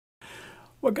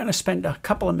We're going to spend a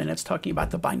couple of minutes talking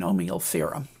about the binomial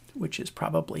theorem, which is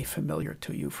probably familiar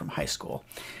to you from high school,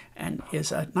 and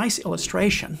is a nice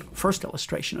illustration, first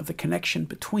illustration, of the connection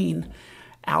between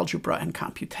algebra and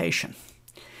computation.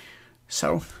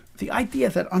 So the idea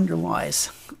that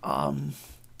underlies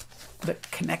the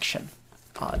connection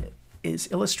is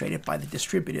illustrated by the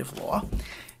distributive law,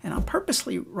 and I'm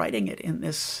purposely writing it in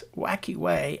this wacky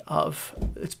way of,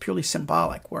 it's purely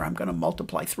symbolic, where I'm going to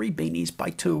multiply 3 beanies by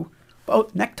 2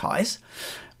 both neckties.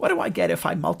 What do I get if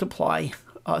I multiply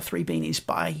 3 beanies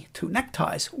by 2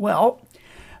 neckties? Well,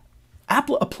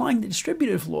 applying the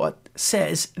distributive law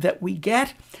says that we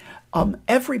get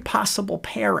every possible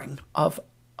pairing of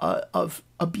a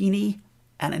beanie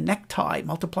and a necktie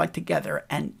multiplied together,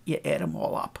 and you add them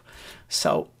all up.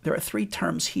 So there are 3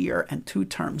 terms here and 2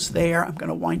 terms there. I'm going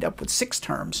to wind up with 6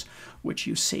 terms, which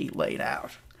you see laid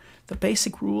out. The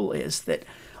basic rule is that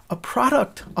a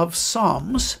product of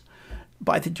sums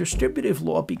by the distributive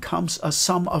law becomes a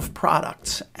sum of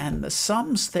products, and the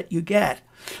sums that you get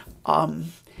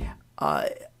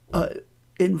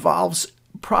involves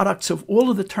products of all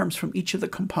of the terms from each of the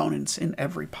components in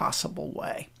every possible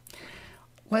way.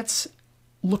 Let's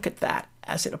look at that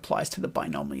as it applies to the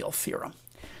binomial theorem.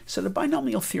 So the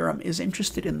binomial theorem is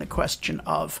interested in the question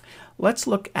of, let's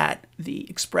look at the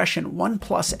expression 1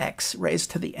 plus x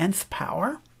raised to the nth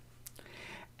power.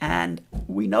 And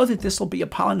we know that this will be a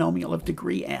polynomial of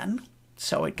degree n,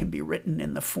 so it can be written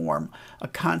in the form a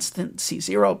constant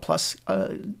c0 plus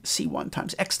c1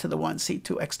 times x to the 1,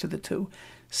 c2 x to the 2,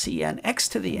 cn x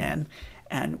to the n,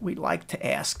 and we'd like to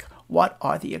ask, what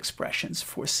are the expressions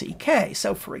for ck?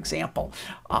 So for example,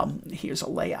 here's a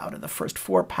layout of the first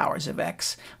 4 powers of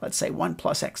x. Let's say 1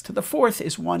 plus x to the 4th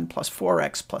is 1 plus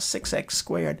 4x plus 6x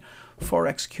squared,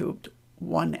 4x cubed,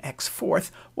 1x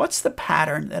fourth. What's the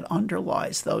pattern that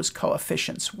underlies those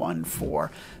coefficients 1,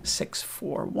 4, 6,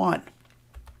 4, 1?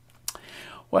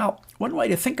 Well, one way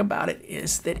to think about it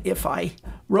is that if I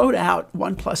wrote out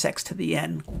 1 plus x to the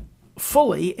n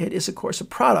fully, it is, of course, a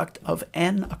product of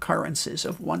n occurrences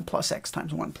of 1 plus x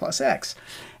times 1 plus x.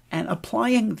 And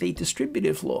applying the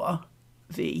distributive law,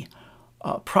 the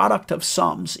product of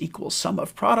sums equals sum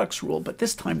of products rule, but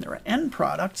this time there are n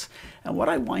products, and what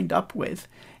I wind up with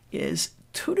is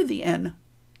 2 to the n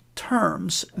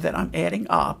terms that I'm adding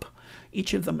up.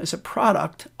 Each of them is a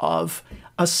product of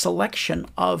a selection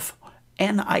of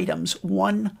n items,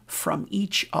 1 from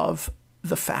each of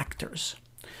the factors.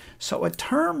 So a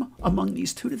term among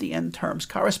these 2 to the n terms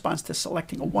corresponds to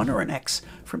selecting a 1 or an x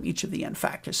from each of the n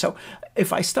factors. So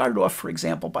if I started off, for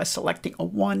example, by selecting a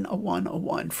 1, a 1, a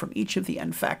 1 from each of the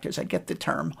n factors, I get the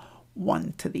term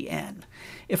 1 to the n.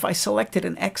 If I selected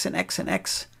an x, an x, an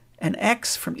x, an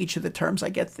x from each of the terms, I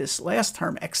get this last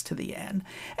term, x to the n.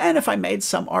 And if I made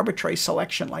some arbitrary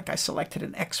selection, like I selected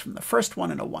an x from the first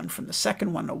one and a 1 from the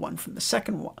second one, a 1 from the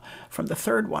second one, from the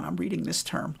third one, I'm reading this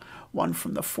term, 1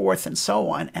 from the fourth, and so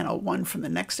on, and a 1 from the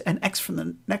next, an x from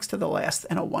the next to the last,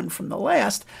 and a 1 from the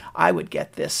last, I would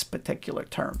get this particular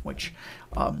term, which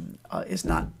is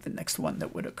not the next one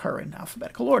that would occur in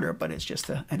alphabetical order, but it's just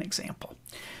an example.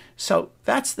 So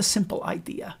that's the simple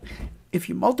idea. If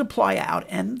you multiply out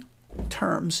n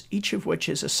terms, each of which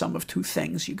is a sum of 2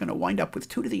 things, you're going to wind up with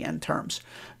 2 to the n terms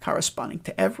corresponding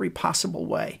to every possible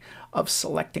way of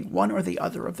selecting one or the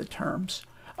other of the terms,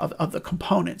 of the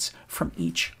components from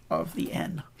each of the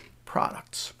n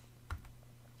products.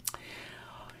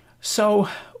 So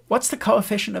what's the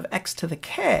coefficient of x to the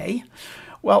k?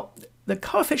 Well, the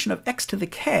coefficient of x to the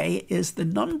k is the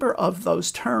number of those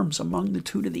terms among the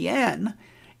 2 to the n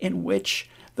in which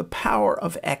the power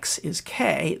of x is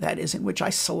k, that is, in which I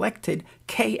selected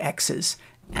kx's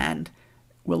and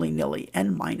willy-nilly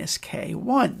n minus k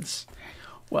ones.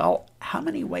 Well, how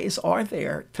many ways are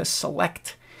there to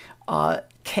select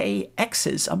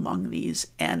kx's among these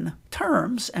n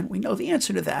terms? And we know the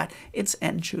answer to that. It's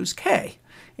n choose k.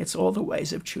 It's all the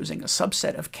ways of choosing a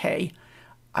subset of k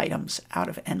items out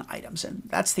of n items, and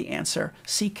that's the answer.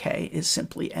 ck is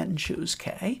simply n choose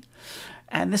k.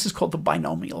 And this is called the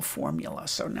binomial formula.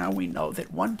 So now we know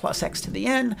that 1 plus x to the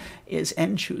n is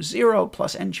n choose 0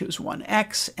 plus n choose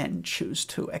 1x, n choose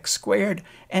 2x squared,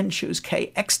 n choose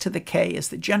k. X to the k is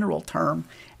the general term,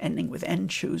 ending with n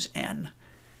choose n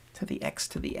to the x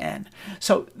to the n.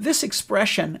 So this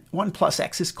expression, 1 plus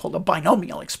x, is called a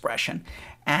binomial expression.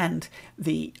 And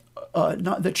the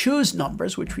choose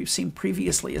numbers, which we've seen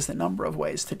previously as the number of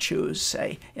ways to choose,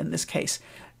 say, in this case,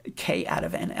 k out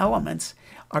of n elements,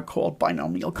 are called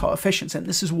binomial coefficients, and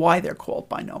this is why they're called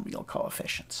binomial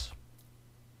coefficients.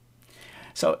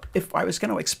 So if I was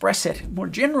going to express it more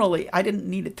generally, I didn't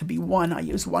need it to be 1. I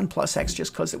used 1 plus x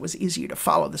just because it was easier to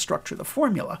follow the structure of the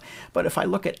formula. But if I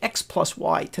look at x plus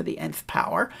y to the nth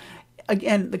power,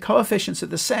 again, the coefficients are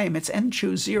the same. It's n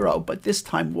choose 0, but this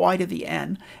time y to the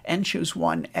n choose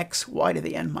 1, x, y to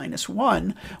the n minus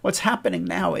 1. What's happening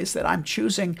now is that I'm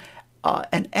choosing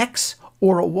an x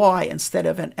or a y instead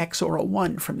of an x or a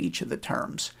 1 from each of the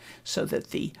terms, so that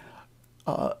the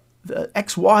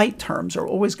xy terms are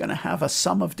always going to have a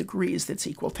sum of degrees that's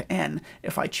equal to n.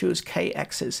 If I choose k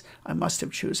x's, I must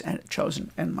have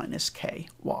chosen n minus k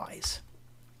y's.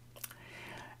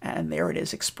 And there it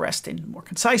is expressed in more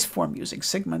concise form using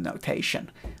sigma notation.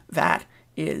 That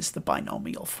is the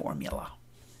binomial formula.